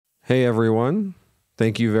Hey everyone,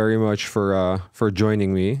 thank you very much for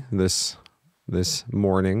joining me this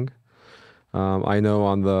morning. I know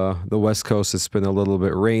on the West Coast it's been a little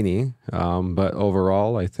bit rainy, but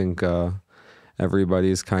overall I think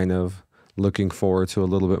everybody's kind of looking forward to a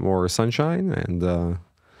little bit more sunshine, and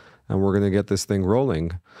we're gonna get this thing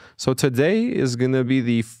rolling. So today is gonna be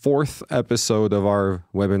the fourth episode of our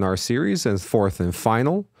webinar series, and fourth and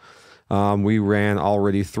final. We ran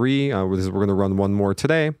already three. We're going to run one more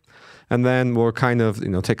today. And then we'll kind of,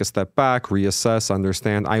 take a step back, reassess,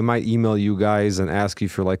 understand. I might email you guys and ask you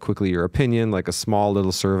for quickly your opinion, like a small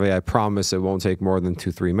little survey. I promise it won't take more than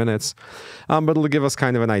 2-3 minutes. But it'll give us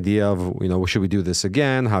kind of an idea of, should we do this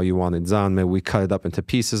again? How you want it done? Maybe we cut it up into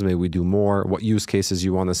pieces. Maybe we do more. What use cases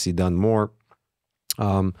you want to see done more?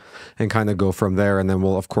 And kind of go from there. And then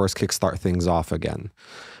we'll, of course, kickstart things off again.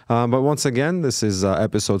 But once again, this is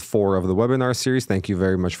episode 4 of the webinar series. Thank you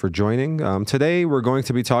very much for joining. Today, we're going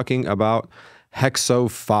to be talking about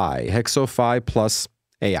Hexofy plus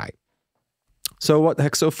AI. So what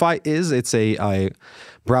Hexofy is, it's a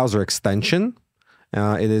browser extension.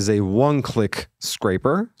 It is a one-click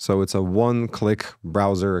scraper. So it's a one-click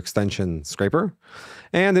browser extension scraper.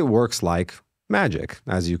 And it works like magic,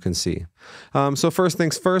 as you can see. So first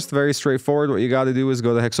things first, very straightforward. What you got to do is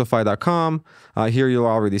go to hexofy.com. Here you'll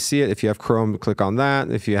already see it. If you have Chrome, click on that.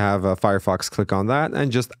 If you have Firefox, click on that, and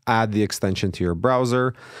just add the extension to your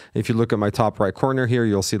browser. If you look at my top right corner here,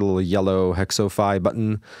 you'll see the little yellow Hexofy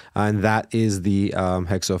button, and that is the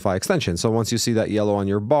Hexofy extension. So once you see that yellow on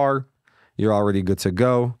your bar, you're already good to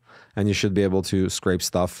go, and you should be able to scrape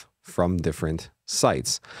stuff from different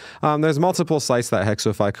sites. There's multiple sites that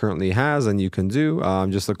Hexofy currently has, and you can do.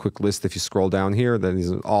 Just a quick list if you scroll down here. Then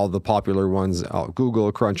these are all the popular ones: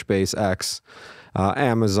 Google, Crunchbase, X,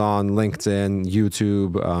 Amazon, LinkedIn,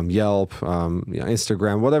 YouTube, Yelp,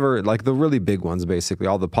 Instagram, whatever, like the really big ones, basically,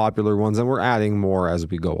 all the popular ones, and we're adding more as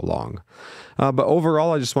we go along. But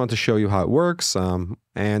overall, I just want to show you how it works.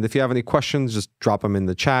 And if you have any questions, just drop them in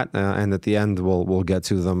the chat, and at the end, we'll get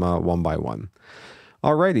to them one by one.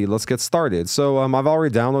 Alrighty, let's get started. So I've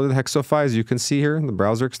already downloaded Hexofy, as you can see here in the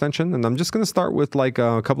browser extension, and I'm just going to start with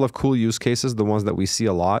a couple of cool use cases, the ones that we see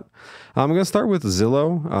a lot. I'm going to start with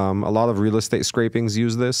Zillow. A lot of real estate scrapings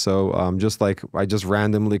use this. So I just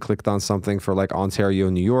randomly clicked on something for Ontario,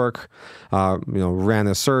 New York, ran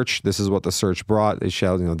a search. This is what the search brought. It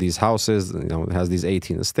showed these houses. It has these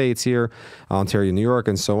 18 estates here, Ontario, New York,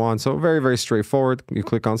 and so on. So very, very straightforward. You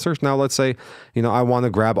click on search. Now let's say I want to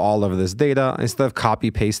grab all of this data instead of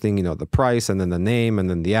copy pasting the price and then the name and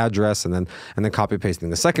then the address and then copy pasting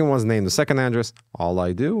the second one's name, the second address. All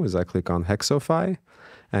I do is I click on Hexofy,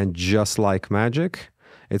 and just like magic,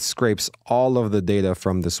 it scrapes all of the data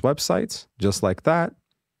from this website, just like that.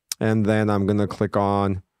 And then I'm going to click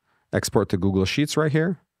on export to Google Sheets right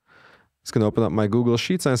here. It's going to open up my Google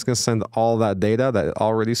Sheets, and it's going to send all that data that it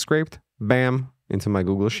already scraped, bam, into my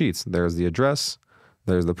Google Sheets. There's the address,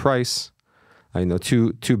 there's the price.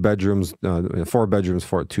 Two bedrooms, 4 bedrooms,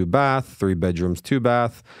 2 bath, 3 bedrooms, 2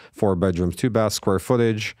 bath, 4 bedrooms, 2 bath, square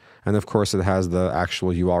footage. And of course, it has the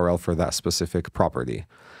actual URL for that specific property.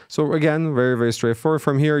 So again, very, very straightforward.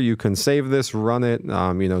 From here, you can save this, run it,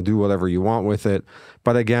 do whatever you want with it.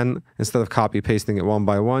 But again, instead of copy pasting it one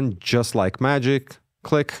by one, just like magic,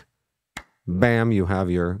 click, bam, you have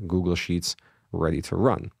your Google Sheets ready to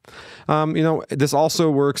run. This also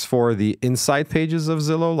works for the inside pages of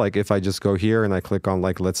Zillow. Like if I just go here and I click on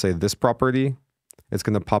let's say this property, it's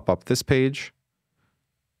going to pop up this page.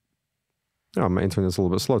 Oh, my internet's a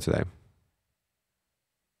little bit slow today.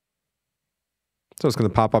 So it's going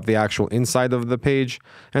to pop up the actual inside of the page.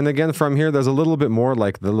 And again, from here, there's a little bit more,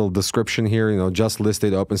 like the little description here, just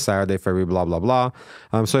listed open Saturday, February, blah, blah, blah.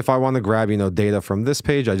 So if I want to grab, data from this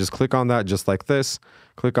page, I just click on that just like this,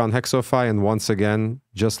 click on Hexofy. And once again,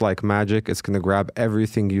 just like magic, it's going to grab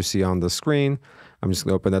everything you see on the screen. I'm just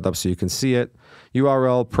going to open that up so you can see it.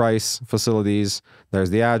 URL, price, facilities.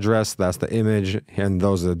 There's the address. That's the image. And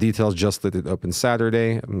those are the details. Just listed open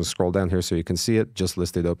Saturday. I'm going to scroll down here so you can see it. Just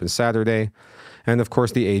listed open Saturday. And of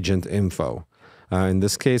course, the agent info. In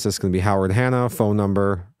this case, it's going to be Howard Hanna, phone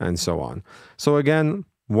number, and so on. So again,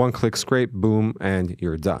 one-click scrape, boom, and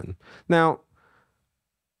you're done. Now,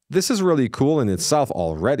 this is really cool in itself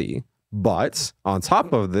already. But on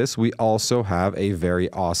top of this, we also have a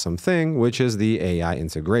very awesome thing, which is the AI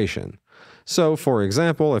integration. So for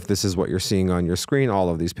example, if this is what you're seeing on your screen, all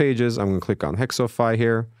of these pages, I'm going to click on Hexofy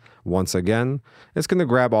here. once again, it's going to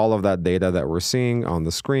grab all of that data that we're seeing on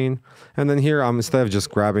the screen. And then here, instead of just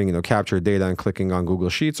grabbing, capture data and clicking on Google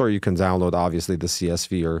Sheets, or you can download obviously the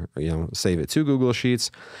CSV or, save it to Google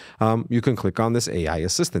Sheets, you can click on this AI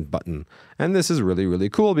Assistant button. And this is really, really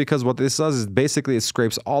cool because what this does is basically it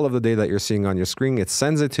scrapes all of the data that you're seeing on your screen. It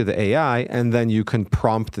sends it to the AI, and then you can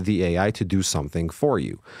prompt the AI to do something for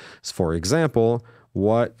you. So for example,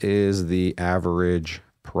 what is the average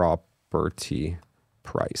property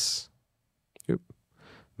price? Oop,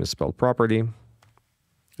 misspelled property.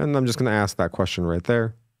 And I'm just going to ask that question right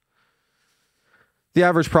there. The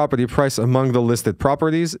average property price among the listed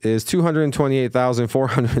properties is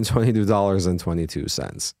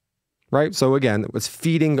 $228,422.22. Right? So again, it's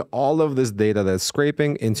feeding all of this data that's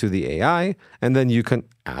scraping into the AI, and then you can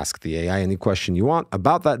ask the AI any question you want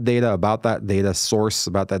about that data source,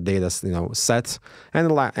 about that data set, and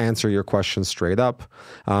it'll answer your question straight up.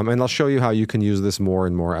 And I'll show you how you can use this more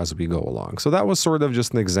and more as we go along. So that was sort of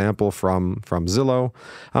just an example from Zillow.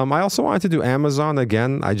 I also wanted to do Amazon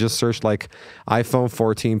again. I just searched like iPhone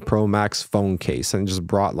 14 Pro Max phone case and just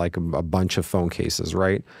brought like a bunch of phone cases,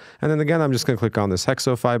 right? And then again, I'm just going to click on this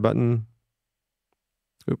Hexofy button.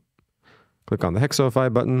 Click on the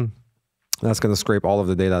Hexofy button. That's going to scrape all of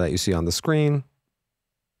the data that you see on the screen.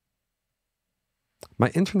 My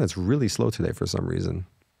internet's really slow today for some reason.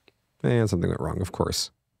 And something went wrong, of course.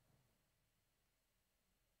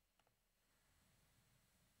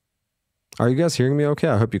 Are you guys hearing me okay?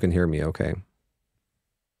 I hope you can hear me okay.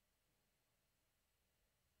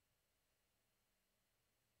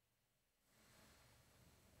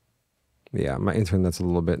 Yeah, my internet's a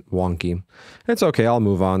little bit wonky. It's okay, I'll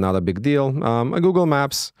move on, not a big deal. A Google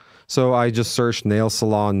Maps. So I just searched nail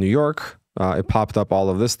salon New York. It popped up all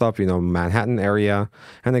of this stuff, Manhattan area.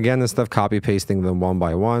 And again, instead of copy pasting them one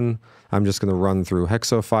by one, I'm just going to run through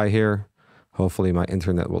Hexofy here. Hopefully my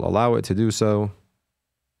internet will allow it to do so.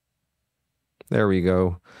 There we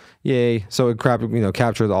go. Yay. So it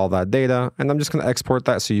captured all that data. And I'm just going to export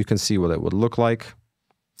that so you can see what it would look like.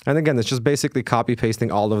 And again, it's just basically copy pasting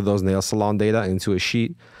all of those nail salon data into a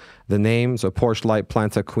sheet. The name, so Porch Light,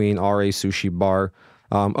 Planta Queen, RA Sushi Bar.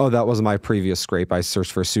 Oh, that was my previous scrape. I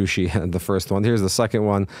searched for sushi, the first one. Here's the second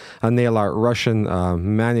one. A nail art, Russian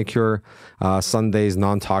manicure, Sundays,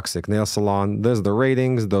 non-toxic nail salon. There's the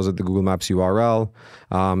ratings. Those are the Google Maps URL.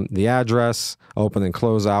 The address, open and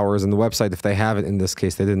close hours, and the website, if they have it. In this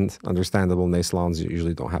case, they didn't. Understandable, nail salons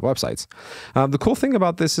usually don't have websites. The cool thing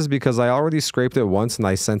about this is because I already scraped it once and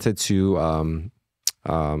I sent it to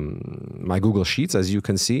my Google Sheets, as you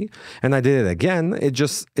can see, and I did it again,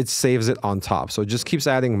 it saves it on top. So it just keeps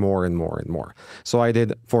adding more and more and more. So I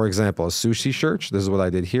did, for example, a sushi search. This is what I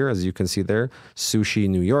did here, as you can see there, sushi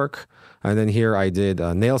New York. And then here I did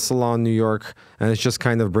nail salon New York, and it's just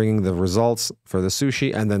kind of bringing the results for the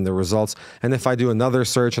sushi and then the results. And if I do another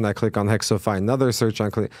search and I click on Hexofy, another search,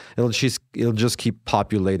 it'll just keep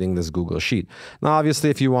populating this Google Sheet. Now,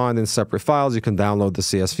 obviously, if you want in separate files, you can download the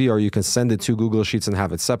CSV or you can send it to Google Sheets and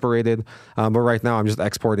have it separated. But right now, I'm just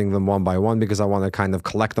exporting them one by one because I want to kind of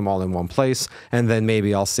collect them all in one place, and then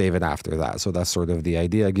maybe I'll save it after that. So that's sort of the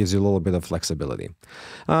idea. It gives you a little bit of flexibility.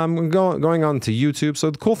 Going on to YouTube.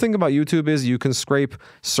 So the cool thing about YouTube is you can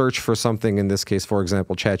search for something, in this case, for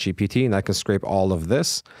example, ChatGPT, and I can scrape all of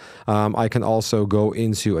this. I can also go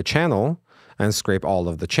into a channel and scrape all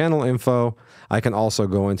of the channel info. I can also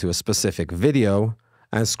go into a specific video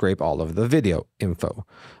and scrape all of the video info.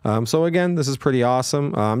 So again, this is pretty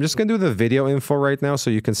awesome. I'm just going to do the video info right now so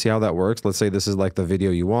you can see how that works. Let's say this is like the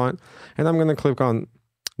video you want, and I'm going to click on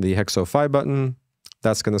the Hexofy button.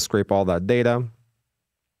 That's going to scrape all that data.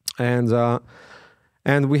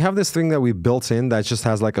 And we have this thing that we built in that just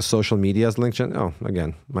has like a social medias link. Oh,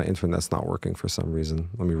 again, my internet's not working for some reason.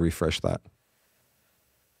 Let me refresh that.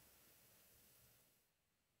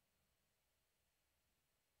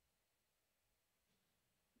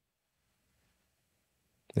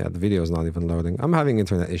 Yeah, the video is not even loading. I'm having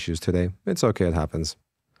internet issues today. It's okay, it happens.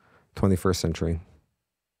 21st century.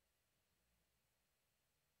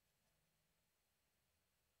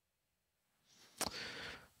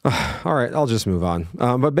 All right, I'll just move on.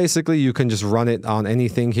 But basically, you can just run it on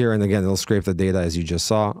anything here. And again, it'll scrape the data as you just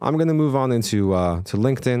saw. I'm going to move on into to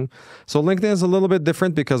LinkedIn. So LinkedIn is a little bit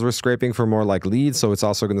different because we're scraping for more like leads. So it's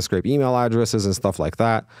also going to scrape email addresses and stuff like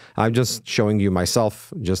that. I'm just showing you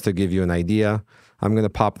myself just to give you an idea. I'm going to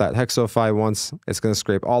pop that Hexofy once. It's going to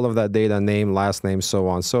scrape all of that data, name, last name, so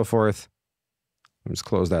on and so forth. Let me just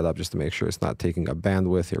close that up just to make sure it's not taking up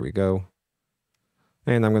bandwidth. Here we go.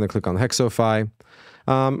 And I'm going to click on Hexofy.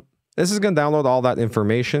 this is going to download all that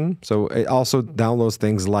information. So it also downloads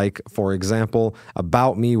things like, for example,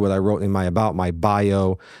 about me, what I wrote in my about, my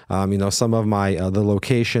bio, some of my the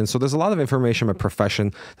location. So there's a lot of information, my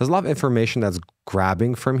profession. There's a lot of information that's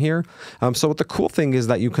grabbing from here. So what the cool thing is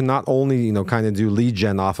that you can not only, kind of do lead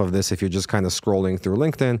gen off of this if you're just kind of scrolling through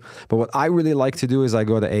LinkedIn, but what I really like to do is I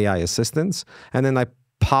go to AI assistants and then I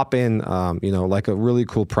pop in, like a really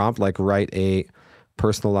cool prompt, like write a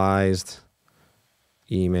personalized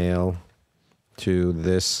email to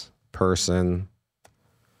this person,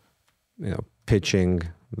 pitching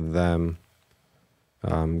them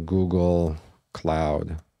Google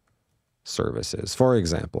Cloud services, for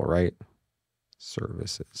example, right?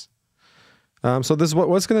 Services. So this is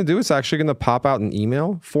what's going to do. It's actually going to pop out an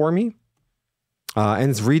email for me,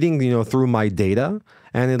 and it's reading, through my data,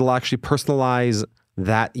 and it'll actually personalize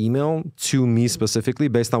that email to me specifically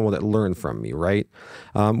based on what it learned from me, right?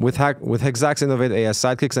 With Hexact's innovative AI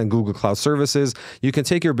sidekicks and Google Cloud services, you can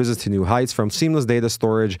take your business to new heights from seamless data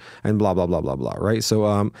storage and blah, blah, blah, blah, blah, right?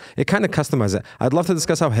 So it kind of customizes it. I'd love to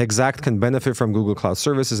discuss how Hexact can benefit from Google Cloud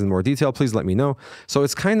services in more detail. Please let me know. So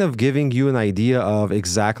it's kind of giving you an idea of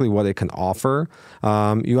exactly what it can offer.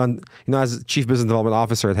 As Chief Business Development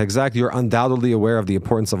Officer at Hexact, you're undoubtedly aware of the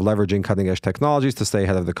importance of leveraging cutting-edge technologies to stay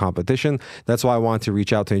ahead of the competition. That's why I want to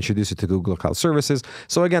reach out to introduce you to Google Cloud Services.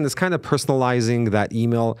 So again, it's kind of personalizing that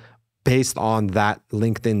email based on that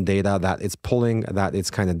LinkedIn data that it's pulling, that it's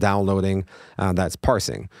kind of downloading, that's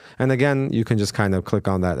parsing. And again, you can just kind of click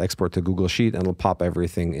on that export to Google Sheet and it'll pop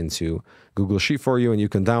everything into Google Sheet for you and you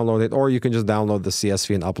can download it, or you can just download the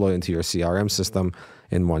CSV and upload it into your CRM system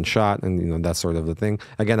in one shot. And that's sort of the thing.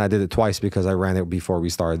 Again, I did it twice because I ran it before we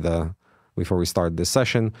started this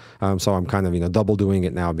session. So I'm kind of, double doing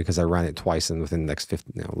it now because I ran it twice and within the next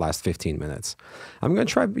last 15 minutes. I'm going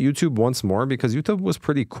to try YouTube once more because YouTube was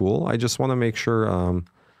pretty cool. I just want to make sure,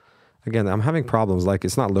 again, I'm having problems. Like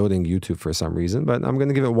it's not loading YouTube for some reason, but I'm going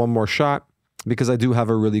to give it one more shot because I do have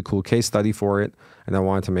a really cool case study for it. And I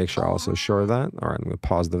wanted to make sure I also show that. All right, I'm going to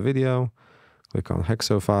pause the video, click on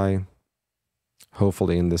Hexofy.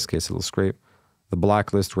 Hopefully in this case, it'll scrape. The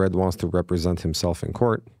blacklist red wants to represent himself in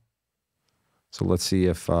court. So let's see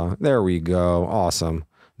if, there we go. Awesome.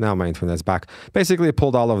 Now my internet's back. Basically, it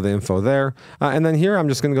pulled all of the info there. And then here, I'm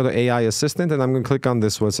just going to go to AI Assistant, and I'm going to click on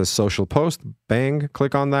this what says social post. Bang,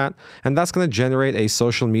 click on that. And that's going to generate a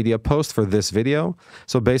social media post for this video.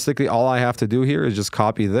 So basically, all I have to do here is just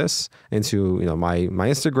copy this into my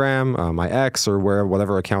Instagram, my X, or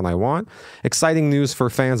whatever account I want. Exciting news for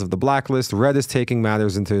fans of the blacklist. Red is taking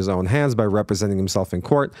matters into his own hands by representing himself in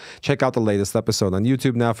court. Check out the latest episode on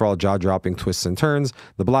YouTube now for all jaw-dropping twists and turns.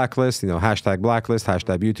 The blacklist, hashtag blacklist,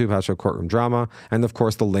 hashtag YouTube, hashtag courtroom drama, and of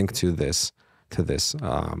course the link to this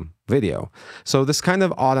video. So this kind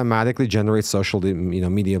of automatically generates social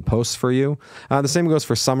media posts for you. The same goes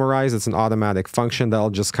for summarize. It's an automatic function that'll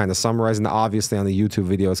just kind of summarize, and obviously on the YouTube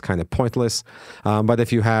video it's kind of pointless. But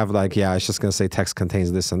if you have it's just going to say text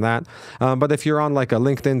contains this and that. But if you're on like a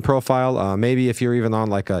LinkedIn profile, maybe if you're even on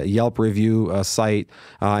like a Yelp review site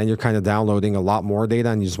and you're kind of downloading a lot more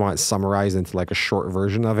data and you just want it summarized into like a short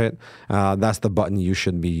version of it, that's the button you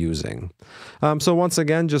should be using. So once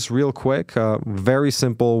again, just real quick, very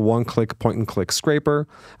simple one-click point-and-click scraper.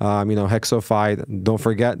 Hexofy, don't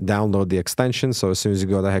forget, download the extension. So as soon as you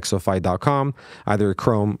go to hexofy.com, either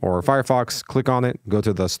Chrome or Firefox, click on it, go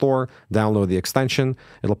to the store, download the extension.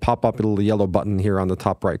 It'll pop up a little yellow button here on the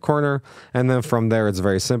top right corner. And then from there, it's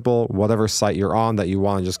very simple. Whatever site you're on that you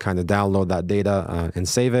want to just kind of download that data and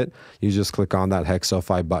save it, you just click on that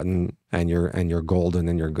Hexofy button and you're golden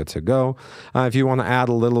and you're good to go. If you want to add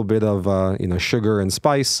a little bit of sugar and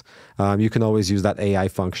spice, you can always use that AI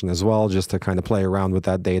function as well, just to kind of play around with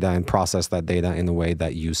that data and process that data in a way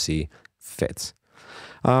that you see fit.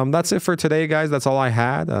 That's it for today, guys. That's all I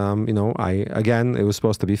had. Again, it was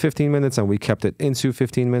supposed to be 15 minutes and we kept it into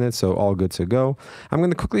 15 minutes, so all good to go. I'm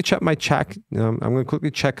going to quickly check my chat. I'm going to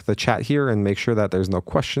quickly check the chat here and make sure that there's no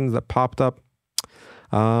questions that popped up.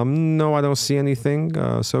 No, I don't see anything.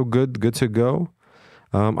 So good to go.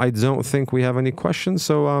 I don't think we have any questions.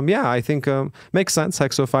 So I think makes sense.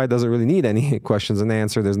 Hexofy doesn't really need any questions and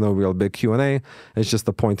answer. There's no real big Q&A. It's just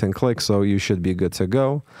a point and click. So you should be good to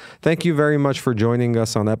go. Thank you very much for joining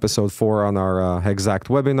us on episode 4 on our Hexact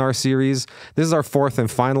webinar series. This is our 4th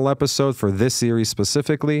and final episode for this series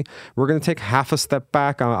specifically. We're going to take half a step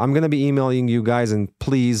back. I'm going to be emailing you guys, and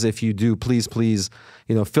please, if you do, please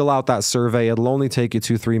fill out that survey. It'll only take you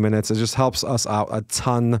 2-3 minutes. It just helps us out a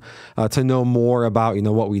ton to know more about,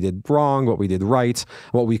 what we did wrong, what we did right,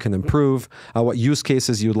 what we can improve, what use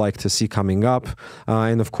cases you'd like to see coming up.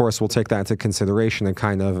 And of course, we'll take that into consideration and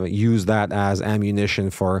kind of use that as ammunition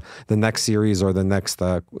for the next series or the next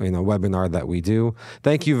webinar that we do.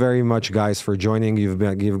 Thank you very much, guys, for joining.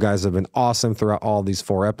 You guys have been awesome throughout all these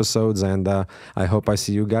 4 episodes, and I hope I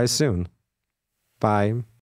see you guys soon. Bye.